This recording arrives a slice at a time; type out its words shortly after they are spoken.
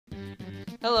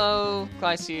Hello,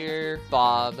 Glycier,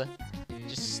 Bob.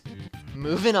 Just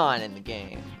moving on in the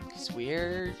game. 'Cause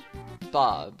we're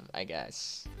Bob, I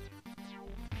guess.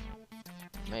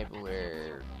 Maybe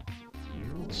we're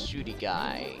Shooty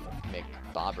Guy,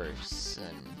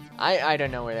 McBobberson. I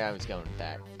don't know where I was going with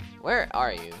that. Where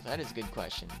are you? That is a good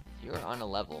question. You are on a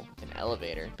level with an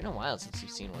elevator. Been a while since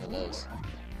you've seen one of those.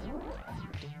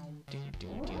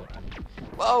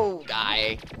 Whoa,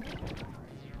 guy!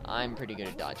 I'm pretty good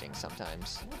at dodging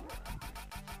sometimes.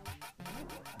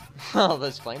 Well,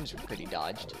 those flames were pretty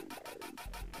dodged.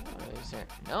 Is there?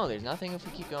 No, there's nothing if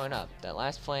we keep going up. That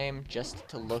last flame, just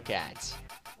to look at.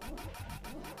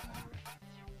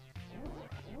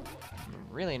 I'm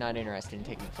really not interested in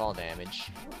taking fall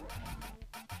damage.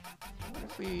 What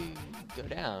if we go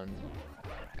down?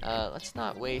 Let's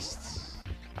not waste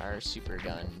our super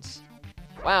guns.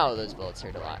 Wow, those bullets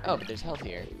hurt a lot. Oh, but there's health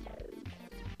here.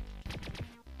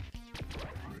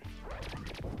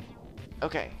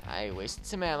 Okay, I wasted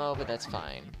some ammo, but that's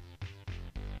fine.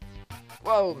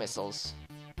 Whoa, missiles.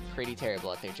 Pretty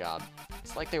terrible at their job.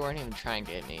 It's like they weren't even trying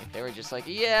to hit me. They were just like,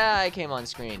 yeah, I came on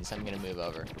screen, so I'm gonna move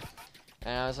over.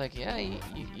 And I was like, yeah,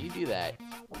 you do that.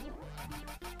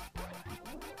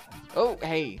 Oh,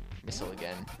 hey, missile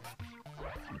again.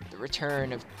 The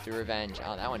return of the revenge.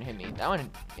 Oh, that one hit me. That one,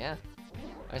 yeah.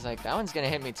 I was like, that one's gonna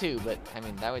hit me too, but, I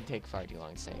mean, that would take far too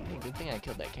long to say. Hey, good thing I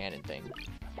killed that cannon thing.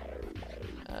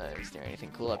 Is there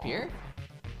anything cool up here?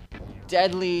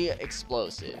 Deadly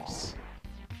explosives.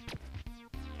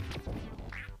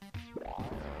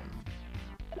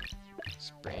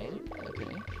 Spring?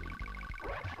 Okay.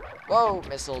 Whoa,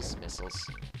 missiles.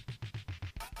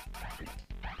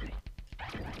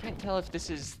 I can't tell if this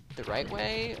is the right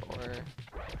way, or...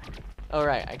 Oh,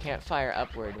 right, I can't fire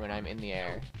upward when I'm in the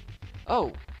air.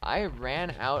 Oh, I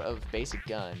ran out of basic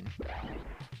gun.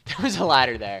 There was a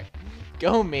ladder there.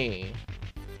 Go me.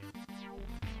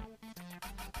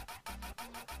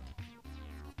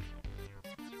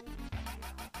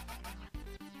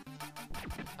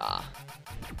 Ah.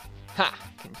 Ha!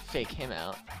 Can fake him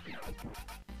out.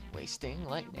 Wasting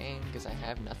lightning, because I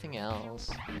have nothing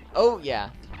else. Oh, yeah.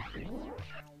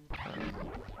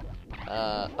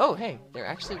 Oh, hey, there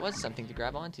actually was something to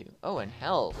grab onto. Oh, and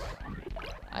health.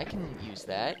 I can use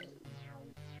that.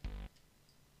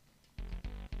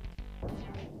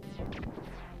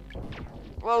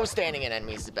 Whoa, standing in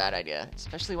enemies is a bad idea,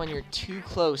 especially when you're too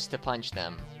close to punch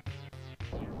them.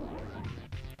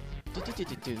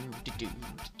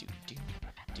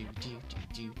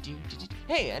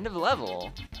 Hey, end of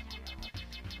level.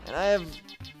 And I have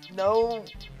no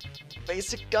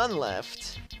basic gun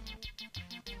left.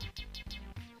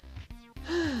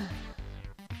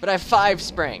 But I have 5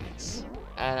 springs.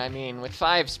 And I mean, with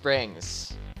 5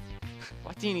 springs,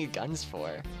 what do you need guns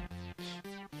for?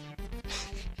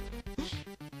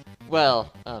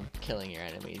 Well, killing your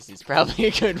enemies is probably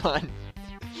a good one.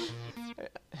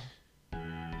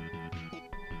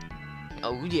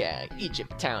 Oh yeah,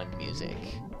 Egypt Town music.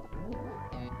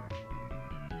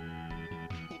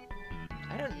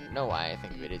 I don't know why I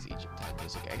think of it as Egypt Town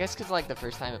music. I guess because like the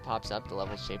first time it pops up, the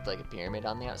level's shaped like a pyramid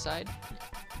on the outside.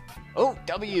 Oh,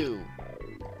 W!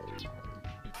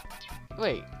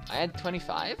 Wait, I had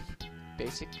 25?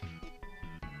 Basic?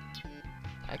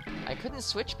 I couldn't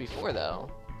switch before though.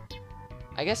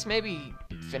 I guess maybe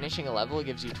finishing a level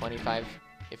gives you 25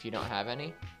 if you don't have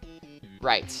any.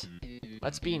 Right.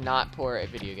 Let's be not poor at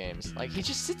video games. Like, he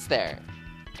just sits there.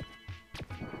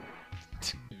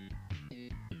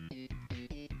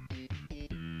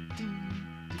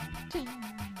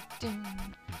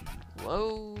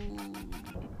 Whoa.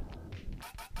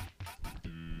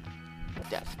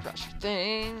 Death Crusher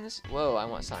things. Whoa, I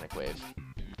want Sonic Wave.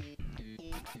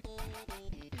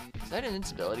 Is that an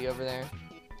invincibility over there?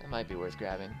 That might be worth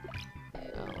grabbing.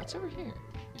 Oh, what's over here?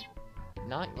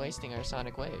 Not wasting our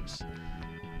Sonic Waves.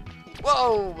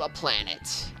 Whoa, a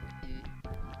planet.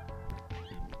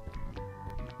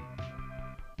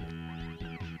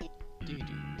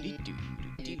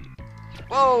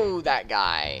 Whoa, that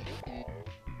guy.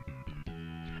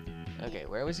 Okay,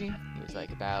 where was he? He was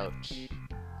like about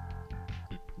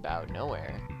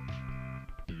nowhere.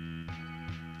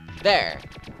 There.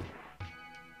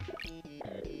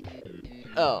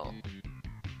 Oh.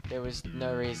 There was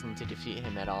no reason to defeat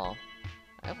him at all.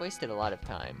 I've wasted a lot of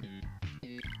time.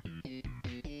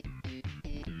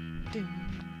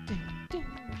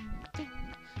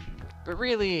 But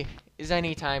really, is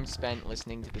any time spent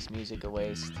listening to this music a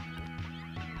waste?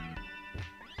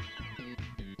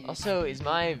 Also, is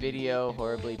my video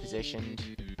horribly positioned?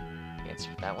 The answer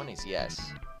to that one is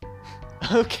yes.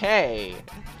 Okay.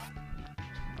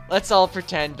 Let's all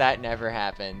pretend that never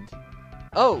happened.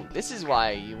 Oh, this is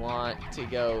why you want to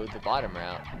go the bottom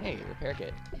route. Hey, repair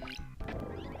kit.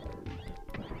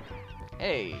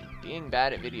 Hey, being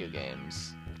bad at video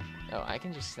games. Oh, I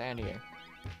can just stand here.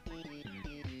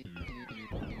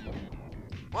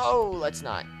 Whoa, let's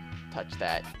not touch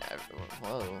that.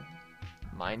 Whoa.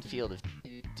 Minefield of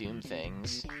doom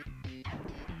things.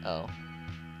 Oh.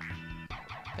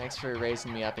 Thanks for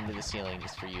raising me up into the ceiling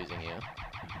just for using you.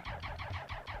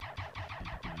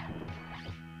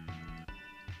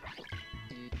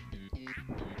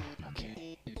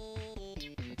 Okay.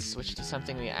 Let's switch to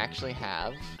something we actually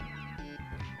have.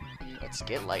 Let's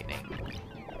get lightning.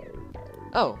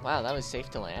 Oh, wow, that was safe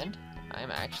to land.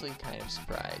 I'm actually kind of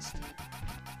surprised.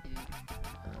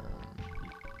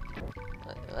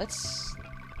 Let's...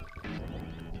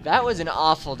 That was an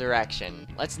awful direction.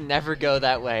 Let's never go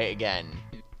that way again.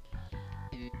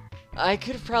 I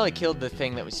could have probably killed the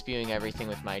thing that was spewing everything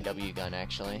with my W gun,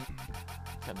 actually.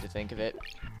 Come to think of it.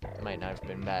 It might not have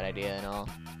been a bad idea at all.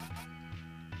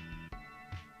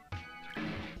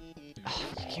 Oh,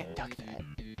 you can't duck that.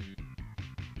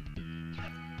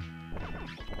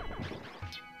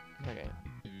 Okay.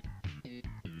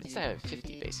 At least I have a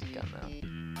 50 basic gun, though.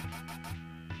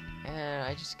 And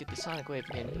I just get the sonic wave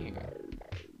again here.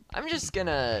 I'm just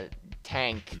gonna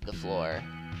tank the floor.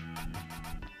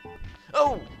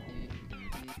 Oh!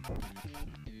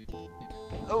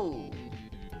 Oh!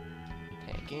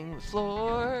 Tanking the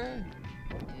floor.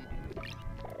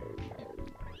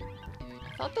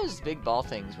 I thought those big ball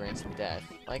things were instant death.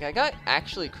 Like, I got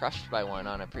actually crushed by one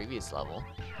on a previous level.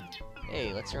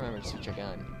 Hey, let's remember to switch our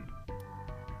gun.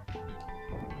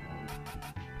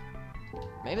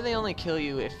 Maybe they only kill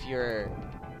you if you're...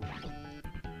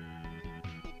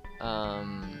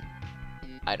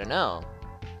 I don't know.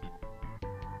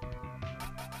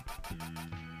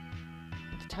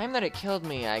 The time that it killed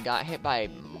me, I got hit by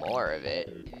more of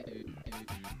it.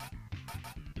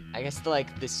 I guess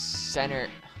the center...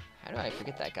 How do I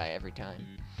forget that guy every time?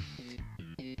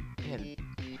 Yeah,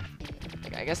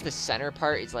 like, I guess the center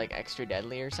part is like extra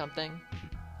deadly or something.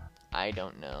 I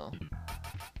don't know.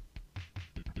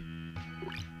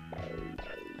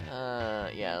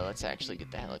 Yeah, let's actually get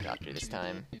the helicopter this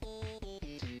time.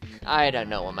 I don't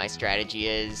know what my strategy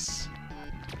is.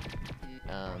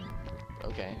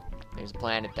 Okay. There's a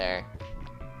planet there.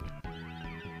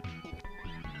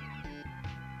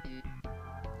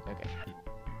 Okay.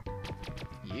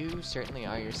 You certainly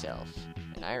are yourself,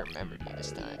 and I remembered you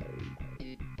this time.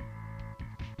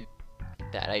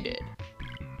 That I did.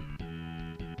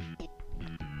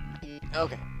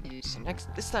 Okay. So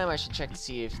this time I should check to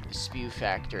see if the Spew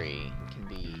Factory can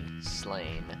be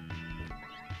slain.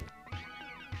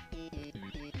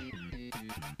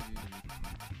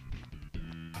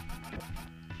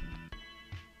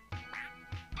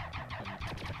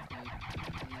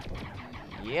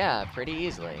 Yeah, pretty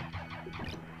easily.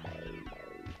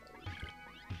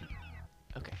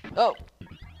 Okay. Oh!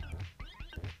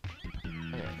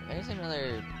 Okay, there's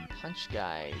another punch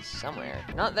guy somewhere.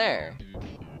 Not there.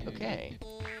 Okay.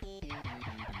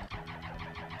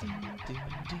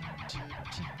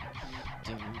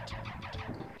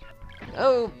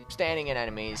 Oh, standing in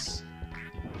enemies.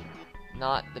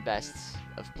 Not the best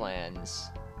of plans.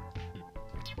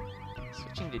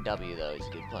 Switching to W, though, is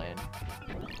a good plan.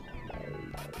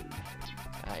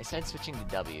 I said switching to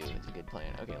W is a good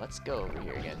plan. Okay, let's go over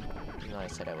here again. Even though I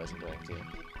said I wasn't going to.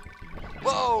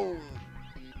 Whoa!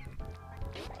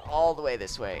 All the way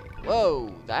this way.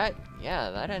 Whoa! That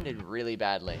ended really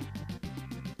badly.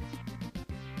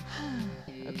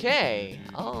 Okay,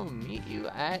 I'll meet you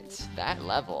at that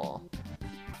level.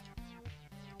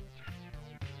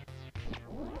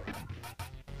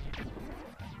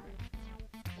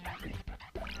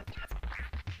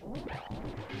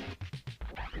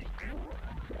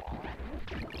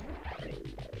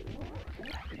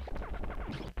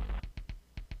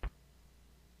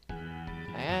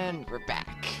 And we're back.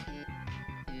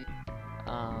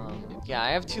 Yeah,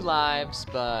 I have 2 lives,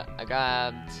 but I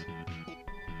grabbed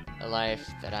a life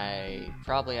that I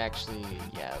probably actually,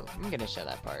 yeah, I'm gonna show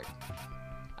that part.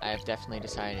 I have definitely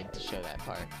decided to show that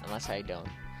part, unless I don't.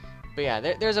 But yeah,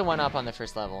 there's a 1-up on the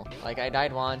first level. Like, I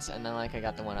died once, and then, like, I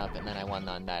got the 1-up, and then I won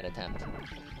on that attempt.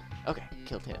 Okay,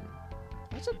 killed him.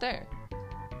 What's up there?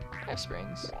 I have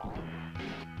springs.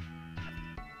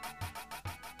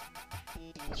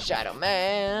 Shadow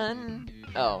Man!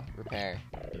 Oh, repair.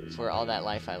 For all that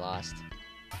life I lost.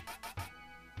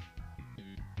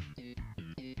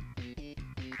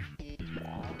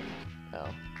 Oh.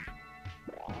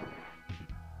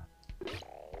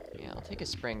 Yeah, I'll take a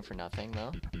spring for nothing,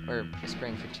 though. Or a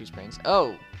spring for 2 springs.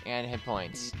 Oh! And hit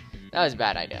points. That was a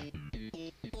bad idea.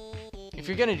 If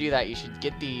you're gonna do that, you should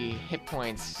get the hit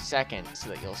points second so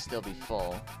that you'll still be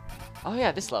full. Oh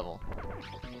yeah, this level.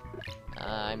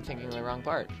 I'm thinking of the wrong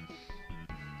part.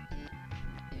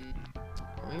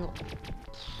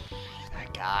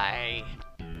 That guy.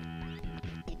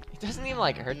 It doesn't even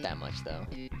like hurt that much though.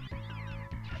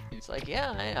 It's like,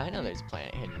 yeah, I know there's a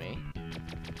planet hitting me.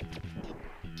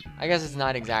 I guess it's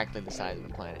not exactly the size of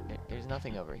the planet. There's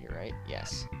nothing over here, right?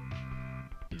 Yes.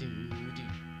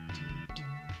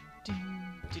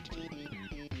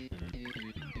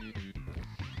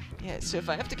 Yeah, so if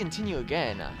I have to continue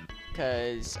again,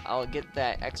 because I'll get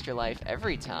that extra life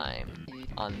every time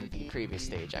on the previous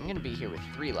stage, I'm going to be here with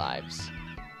 3 lives.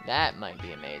 That might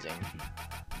be amazing.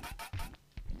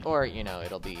 Or, you know,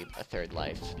 it'll be a 3rd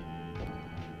life.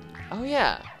 Oh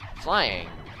yeah, flying.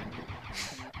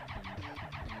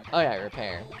 Oh yeah,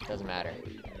 repair. Doesn't matter.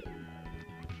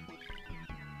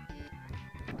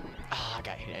 Ah, I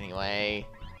got hit anyway.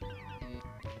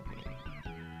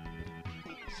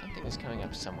 Something is coming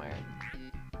up somewhere.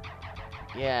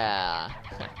 Yeah.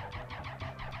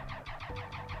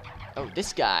 Oh,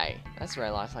 this guy. That's where I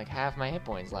lost like half my hit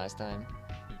points last time.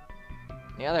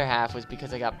 The other half was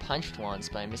because I got punched once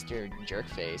by Mr.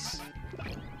 Jerkface.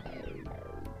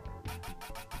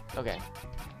 Okay.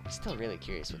 I'm still really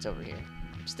curious what's over here.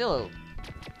 I'm still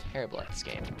terrible at this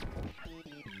game.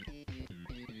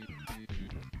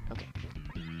 Okay.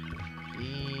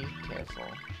 Be careful.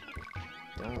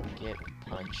 Don't get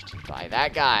punched by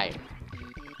that guy.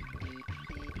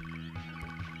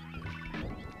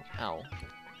 Ow.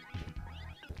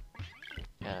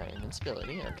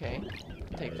 Invincibility, okay.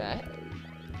 Take that.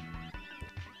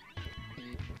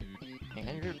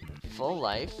 And your full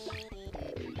life.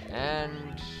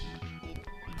 And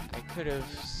I could have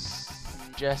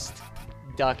just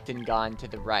ducked and gone to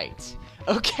the right.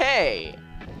 Okay!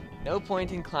 No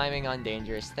point in climbing on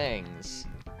dangerous things.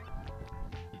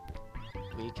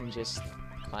 We can just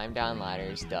climb down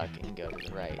ladders, duck, and go to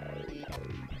the right.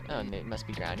 Oh, and it must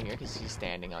be ground here because he's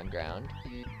standing on ground.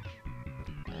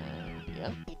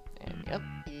 Yep. And yep.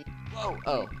 Whoa!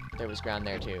 Oh, there was ground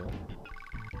there too.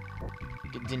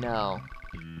 Good to know.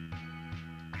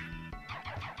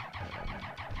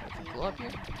 Anything cool up here?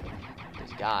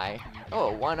 There's a guy.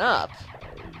 Oh, 1-up!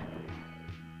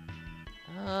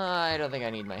 I don't think I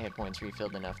need my hit points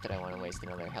refilled enough that I want to waste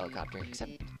another helicopter,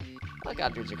 except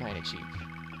helicopters are kind of cheap.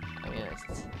 I mean,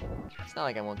 it's not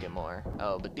like I won't get more.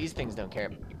 Oh, but these things don't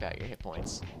care about your hit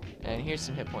points. And here's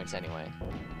some hit points anyway.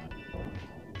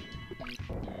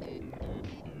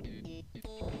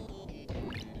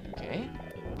 Okay.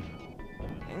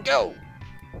 And go!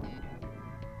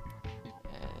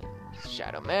 And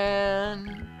Shadow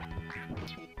Man.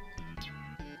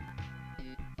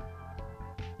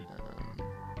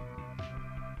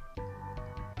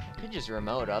 I could just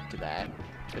remote up to that,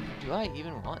 but do I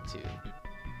even want to?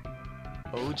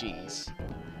 Oh geez.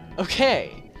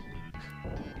 Okay!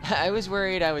 I was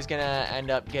worried I was gonna end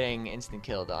up getting instant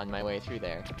killed on my way through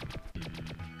there.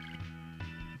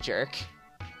 Jerk.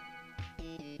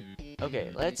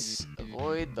 Okay, let's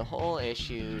avoid the whole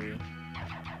issue.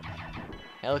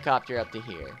 Helicopter up to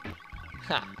here.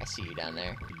 Ha! I see you down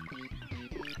there.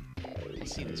 I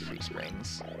see these free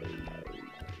springs.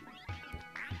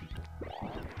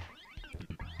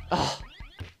 Oh!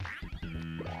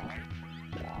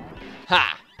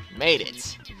 Ha! Made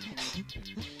it!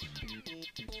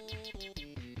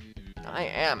 I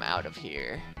am out of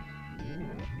here.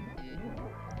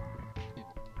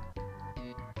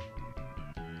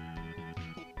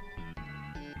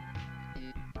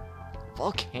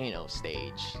 Volcano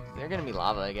stage. Is there gonna be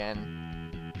lava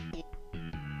again?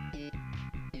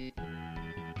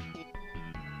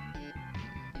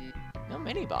 No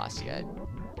mini boss yet.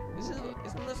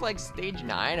 Isn't this like stage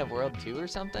 9 of World 2 or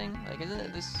something? Like, isn't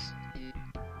it this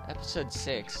episode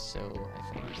 6? So I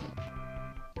think.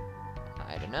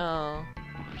 I don't know.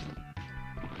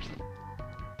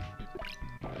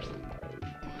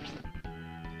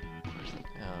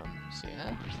 So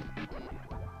yeah.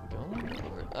 Going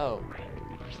over. Oh.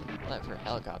 Not for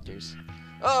helicopters.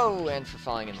 Oh, and for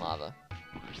falling in lava.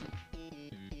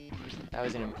 That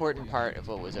was an important part of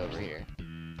what was over here.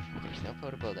 There's no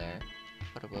Potabo there.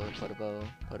 Potabo, Potabo,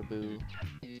 Potaboo.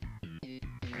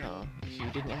 Oh, if you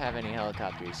didn't have any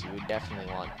helicopters, you would definitely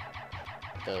want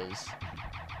those.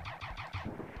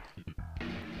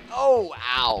 Oh,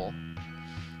 ow!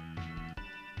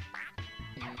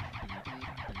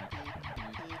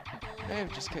 Could I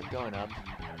have just kept going up?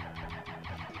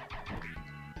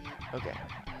 Okay.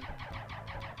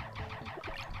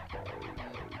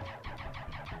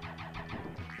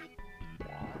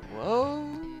 Whoa!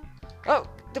 Oh!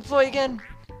 Deploy again!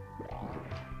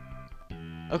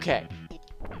 Okay.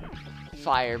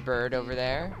 firebird over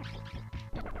there.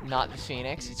 Not the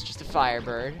phoenix, it's just a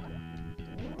firebird.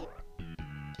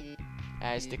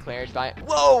 As declared by...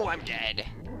 Whoa, I'm dead!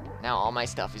 Now all my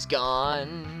stuff is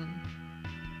gone.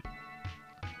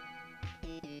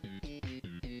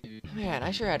 Man,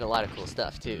 I sure had a lot of cool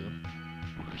stuff, too.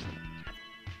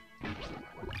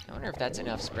 I wonder if that's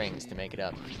enough springs to make it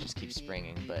up if you just keep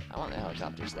springing, but I want the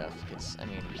helicopter stuff, because, I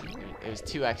mean, it was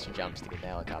 2 extra jumps to get the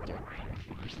helicopter.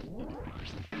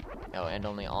 Oh, and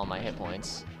only all my hit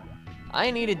points.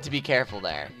 I needed to be careful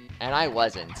there, and I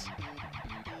wasn't.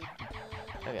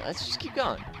 Okay, let's just keep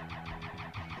going.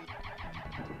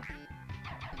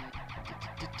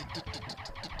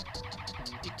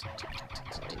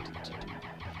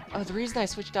 Oh, the reason I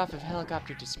switched off of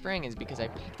helicopter to spring is because I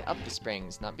picked up the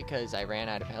springs, not because I ran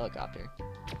out of helicopter.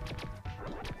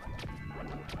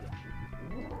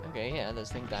 Okay, yeah,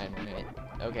 those things die in 1 hit.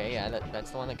 Okay, yeah,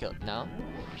 that's the one that killed. No?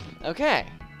 Okay.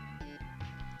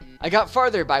 I got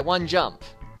farther by 1 jump.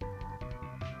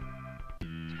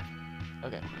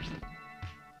 Okay.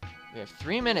 We have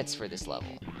 3 minutes for this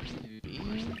level.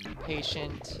 Be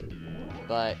patient,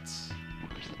 but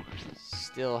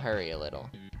still hurry a little.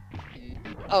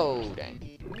 Oh,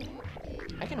 dang.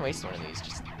 I can waste one of these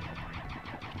just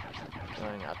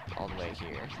going up all the way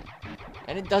here.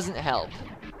 And it doesn't help.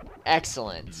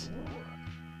 Excellent.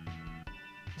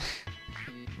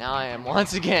 Now I am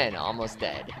once again almost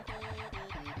dead.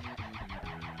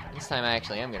 This time I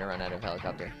actually am going to run out of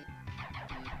helicopter.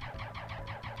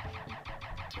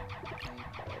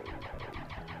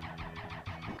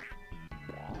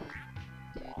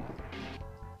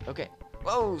 Okay.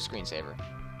 Whoa, screensaver.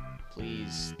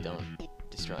 Please don't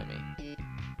destroy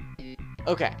me.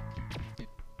 Okay.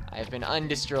 I have been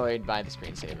undestroyed by the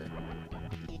screensaver.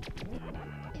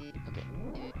 Okay.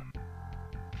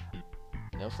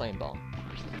 No flame ball.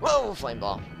 Whoa, flame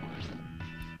ball!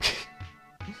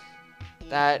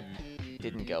 That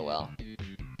didn't go well.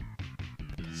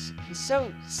 He's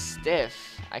so stiff.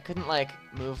 I couldn't, like,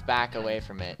 move back away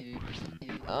from it.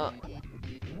 Oh.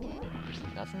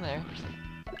 Nothing there.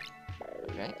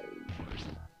 Okay.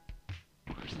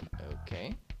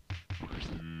 Okay.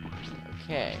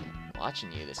 Okay.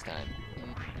 Watching you this time.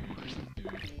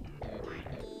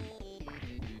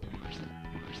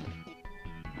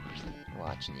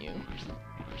 Watching you.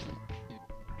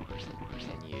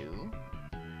 And you.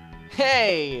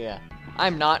 Hey!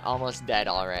 I'm not almost dead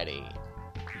already.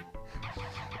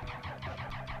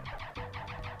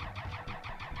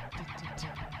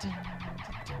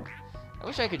 I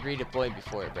wish I could redeploy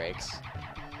before it breaks.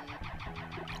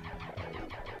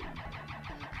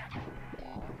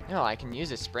 No, I can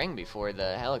use a spring before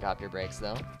the helicopter breaks,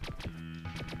 though.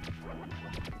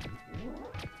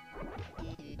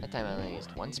 That time I only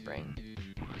used 1 spring.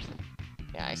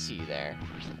 Yeah, I see you there.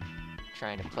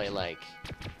 Trying to play like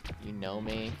you know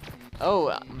me. Oh,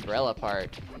 umbrella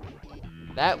part.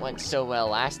 That went so well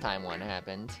last time one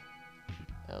happened.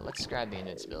 Let's grab the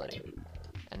invincibility.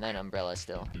 And then umbrella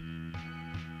still.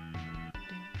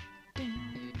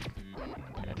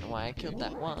 I don't know why I killed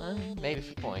that one. Maybe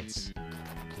for points.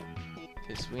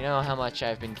 Because we know how much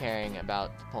I've been caring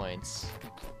about the points.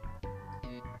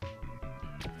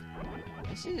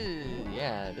 This is...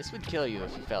 yeah, this would kill you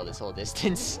if you fell this whole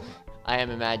distance. I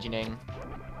am imagining.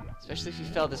 Especially if you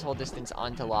fell this whole distance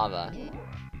onto lava.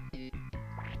 A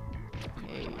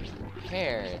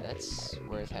hair, that's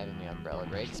worth having the umbrella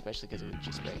break, especially because it would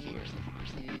just break here.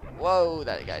 Whoa,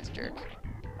 that guy's a jerk.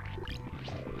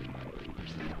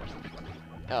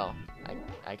 Oh,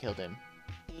 I killed him.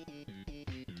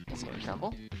 It's gonna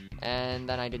crumble. And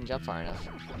then I didn't jump far enough.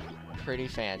 Pretty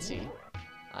fancy.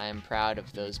 I am proud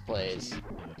of those plays.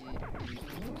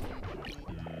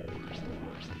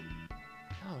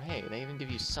 Oh, hey, they even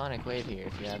give you Sonic Wave here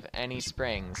if you have any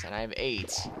springs, and I have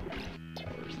 8.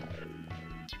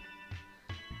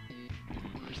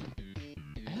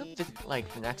 I hope that,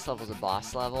 like, the next level's a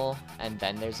boss level, and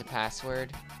then there's a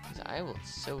password, because I will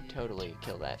so totally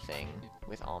kill that thing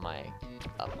with all my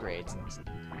upgrades,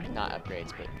 and not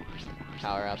upgrades, but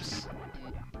power-ups.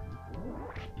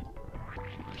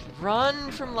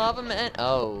 Run from Lava Man!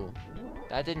 Oh,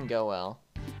 that didn't go well.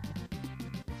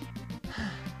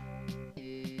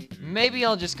 Maybe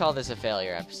I'll just call this a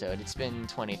failure episode. It's been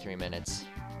 23 minutes.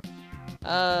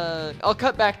 I'll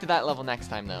cut back to that level next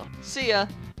time, though. See ya!